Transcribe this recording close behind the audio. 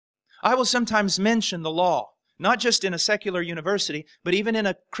I will sometimes mention the law, not just in a secular university, but even in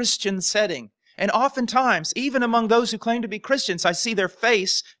a Christian setting. And oftentimes, even among those who claim to be Christians, I see their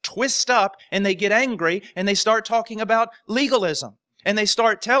face twist up and they get angry and they start talking about legalism. And they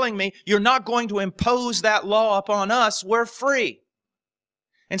start telling me, you're not going to impose that law upon us, we're free.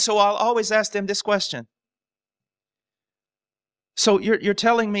 And so I'll always ask them this question. So you're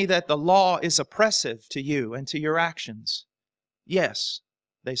telling me that the law is oppressive to you and to your actions? Yes,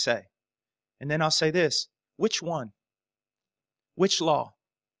 they say. And then I'll say this, which one? Which law?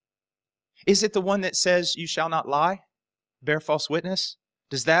 Is it the one that says you shall not lie, bear false witness?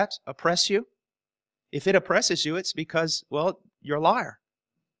 Does that oppress you? If it oppresses you, it's because, well, you're a liar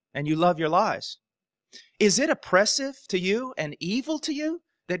and you love your lies. Is it oppressive to you and evil to you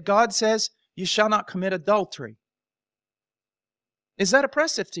that God says you shall not commit adultery? Is that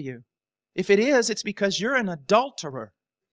oppressive to you? If it is, it's because you're an adulterer.